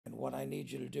what I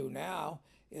need you to do now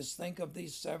is think of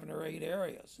these 7 or 8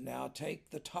 areas. Now take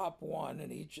the top one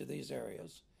in each of these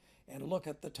areas and look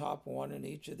at the top one in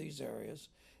each of these areas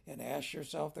and ask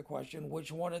yourself the question,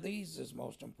 which one of these is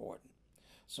most important?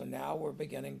 So now we're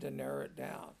beginning to narrow it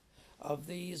down. Of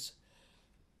these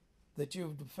that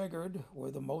you've figured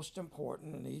were the most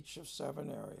important in each of 7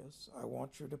 areas, I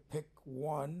want you to pick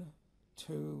 1,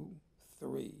 2,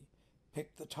 3.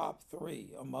 Pick the top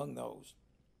 3 among those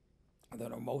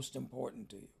that are most important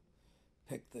to you.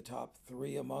 Pick the top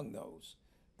 3 among those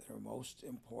that are most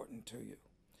important to you.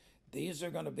 These are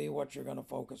going to be what you're going to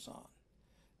focus on.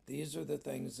 These are the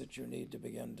things that you need to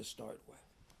begin to start with.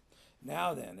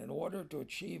 Now then, in order to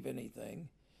achieve anything,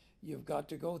 you've got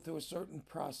to go through a certain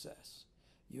process.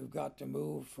 You've got to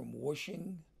move from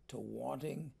wishing to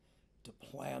wanting to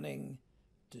planning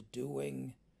to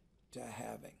doing to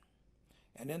having.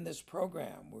 And in this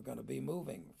program, we're going to be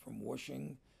moving from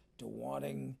wishing to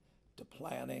wanting to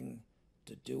planning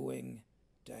to doing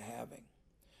to having.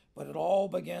 But it all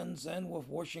begins then with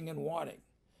wishing and wanting.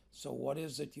 So what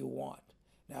is it you want?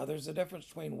 Now, there's a difference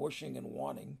between wishing and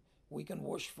wanting. We can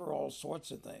wish for all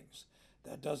sorts of things.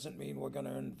 That doesn't mean we're going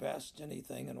to invest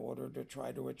anything in order to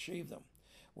try to achieve them.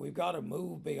 We've got to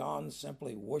move beyond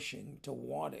simply wishing to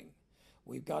wanting.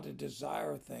 We've got to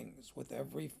desire things with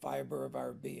every fiber of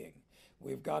our being.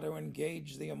 We've got to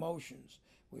engage the emotions.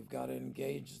 We've got to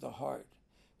engage the heart.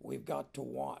 We've got to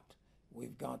want.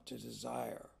 We've got to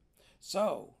desire.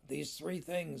 So, these 3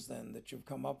 things then that you've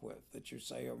come up with that you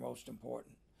say are most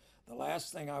important. The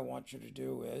last thing I want you to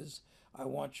do is I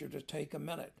want you to take a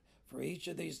minute for each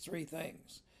of these 3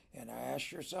 things and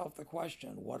ask yourself the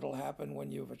question, what will happen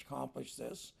when you've accomplished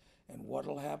this, and what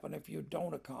will happen if you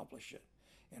don't accomplish it?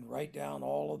 And write down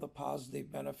all of the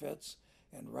positive benefits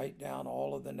and write down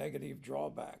all of the negative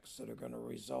drawbacks that are going to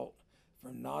result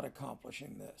from not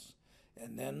accomplishing this.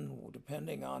 And then,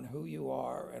 depending on who you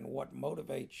are and what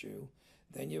motivates you,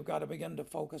 then you've got to begin to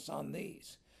focus on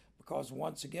these. Because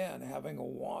once again, having a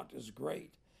want is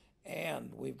great.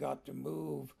 And we've got to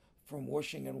move from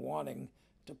wishing and wanting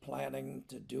to planning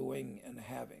to doing and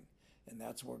having. And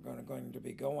that's where we're going to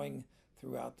be going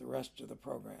throughout the rest of the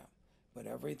program. But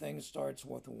everything starts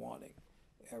with wanting.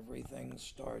 Everything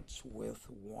starts with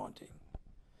wanting.